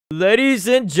Ladies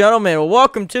and gentlemen,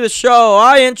 welcome to the show.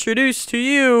 I introduce to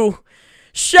you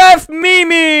Chef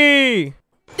Mimi.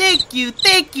 Thank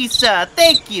you, sir.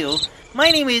 Thank you.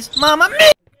 My name is Mama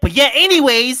Mi. But yeah,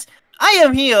 anyways, I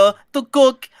am here to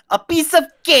cook a piece of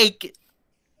cake.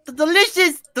 The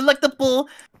delicious, delectable,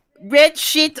 red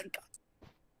shit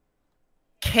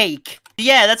cake.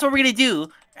 Yeah, that's what we're gonna do.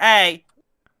 Alright.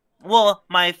 Well,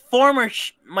 my former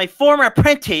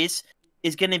apprentice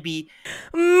is gonna be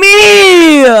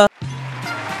me.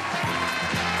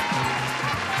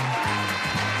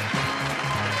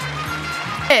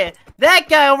 Hey, that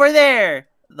guy over there,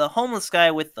 the homeless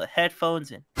guy with the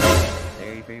headphones and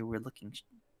very weird looking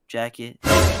jacket.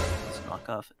 It's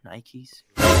knockoff Nikes.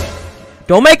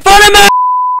 Don't make fun of me.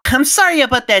 I'm sorry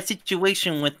about that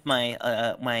situation with my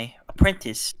my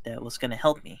apprentice that was gonna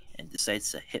help me and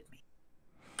decides to hit me.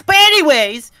 But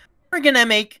anyways, we're gonna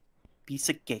make a piece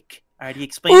of cake. I already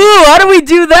explained. Ooh, how do we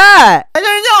do that? I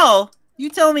don't know. You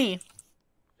tell me.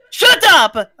 Shut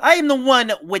up! I am the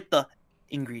one with the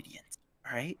ingredients.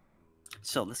 All right.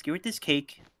 So let's get with this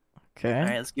cake. Okay. All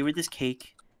right. Let's get with this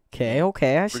cake.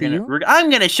 Okay. I see you.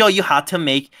 I'm gonna show you how to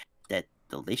make that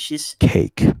delicious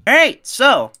cake. All right.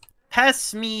 So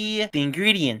pass me the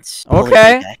ingredients.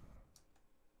 Okay.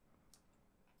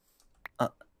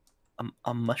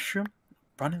 A mushroom,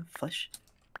 rotten flesh,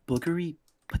 boogery,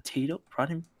 potato,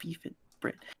 rotten beef, and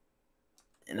bread.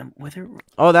 And whether.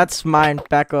 Oh, that's mine.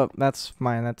 Back up. That's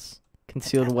mine. That's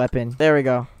concealed weapon. There we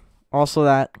go. Also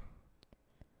that.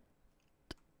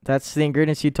 That's the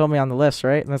ingredients you told me on the list,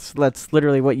 right? That's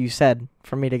literally what you said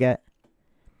for me to get.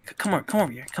 Come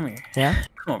over here. Come here. Yeah?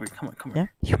 Come on. Yeah?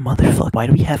 You motherfucker. Why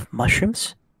do we have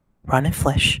mushrooms, rotten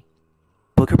flesh,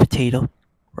 booger potato,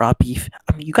 raw beef?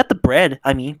 I mean, you got the bread.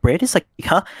 I mean, bread is like,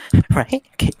 huh? Right?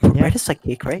 Cake. Yeah. Bread is like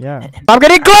cake, right? Yeah. I'm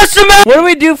getting closer, man! What do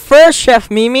we do first,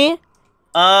 Chef Mimi?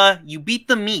 You beat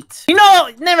the meat. You know,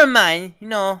 never mind. You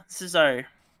know, this is our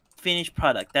finished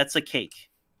product. That's a cake.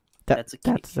 That's a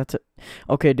cake. That's it.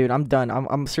 Okay, dude, I'm done.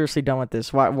 I'm seriously done with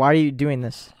this. Why are you doing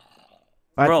this?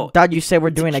 Bro, I thought you said we're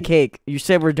doing a cake. You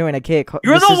said we're doing a cake.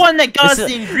 You're the one that got us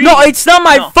the ingredients. No, it's not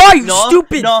my fault, you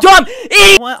stupid, dumb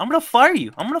idiot! What? I'm gonna fire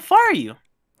you.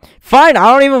 Fine,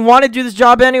 I don't even want to do this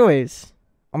job anyways.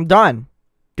 I'm done.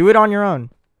 Do it on your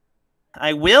own.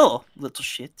 I will, little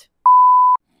shit.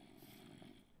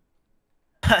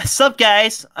 Sup,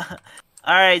 guys?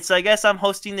 Alright, so I guess I'm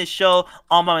hosting this show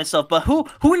all by myself. But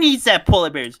who needs that polar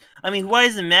bears? I mean, why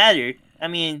does it matter? I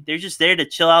mean, they're just there to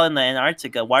chill out in the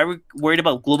Antarctica. Why are we worried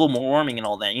about global warming and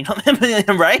all that? You know,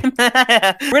 right?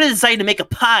 We're gonna decide to make a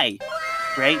pie,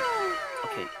 right?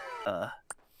 Okay. I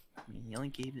mean, he only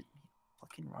gave it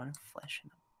fucking rotten flesh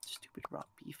and stupid raw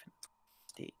beef and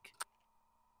steak.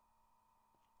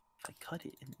 If I cut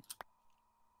it and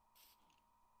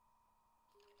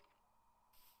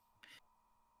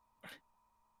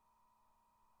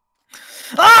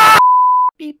ah!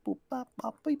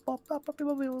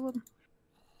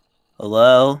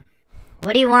 Hello?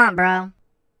 What do you want, bro?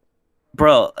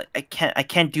 Bro, I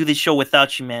can't do this show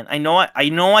without you, man. I know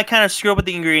I kind of screw up with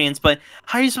the ingredients, but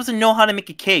how are you supposed to know how to make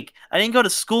a cake? I didn't go to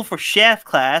school for chef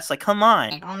class. Like, come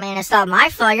on. Oh man, it's not my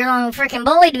fault. You're the one who freaking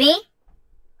bullied me.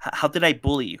 How did I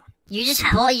bully you? You just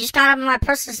got up in my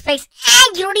person's face,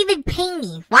 and you don't even pay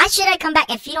me. Why should I come back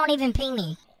if you don't even pay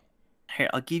me? Here,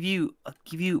 I'll give you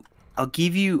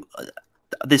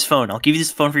this phone. I'll give you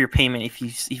this phone for your payment if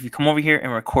you come over here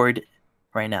and record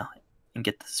right now and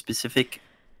get the specific.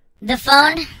 The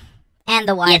phone and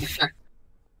the wife.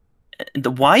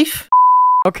 The wife?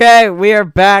 Okay, we are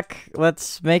back.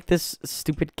 Let's make this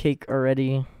stupid cake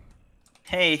already.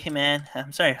 Hey man,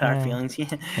 I'm sorry for our feelings.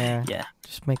 Yeah.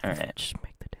 Just make the damn cake.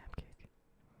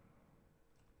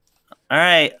 All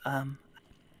right. I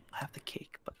have the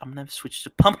cake, but I'm gonna switch to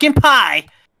pumpkin pie.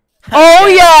 Oh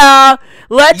yeah!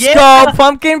 Let's go!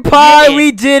 Pumpkin pie! Yeah.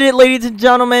 We did it, ladies and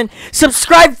gentlemen.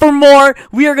 Subscribe for more.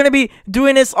 We are gonna be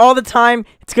doing this all the time.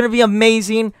 It's gonna be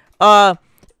amazing.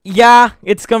 Yeah,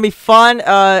 it's gonna be fun.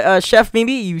 Chef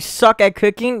Mimi, you suck at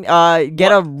cooking.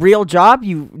 Get a real job,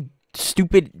 you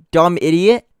stupid dumb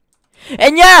idiot.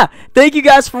 And yeah, thank you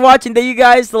guys for watching. Thank you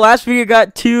guys. The last video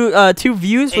got two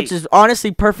views, which is honestly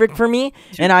perfect for me.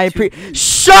 And I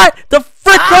shut the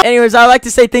frick up. Anyways, I'd like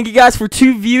to say thank you guys for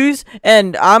 2 views,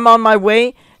 and I'm on my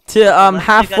way to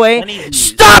halfway.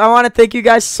 Stop! I want to thank you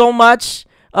guys so much.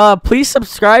 Please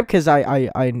subscribe, cause I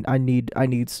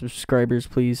need subscribers.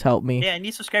 Please help me. Yeah, I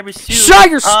need subscribers too.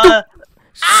 Shut your shut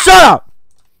up.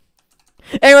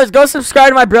 Anyways, go subscribe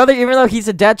to my brother, even though he's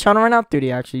a dead channel right now. Dude,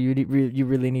 you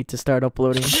really need to start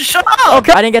uploading. Shut up!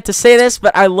 Okay, I didn't get to say this,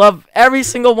 but I love every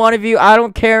single one of you. I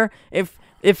don't care if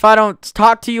if I don't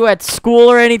talk to you at school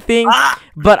or anything.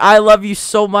 But I love you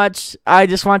so much. I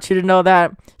just want you to know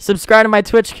that. Subscribe to my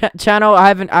Twitch channel. I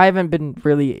haven't been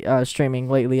really streaming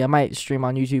lately. I might stream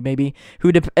on YouTube maybe.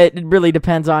 It really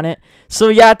depends on it. So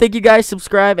yeah, thank you guys.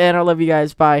 Subscribe, and I love you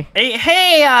guys. Bye. Hey,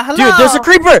 hello. Dude, there's a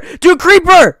creeper. Dude,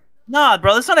 creeper. Nah,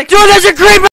 bro, that's not a Dude, there's a creeper.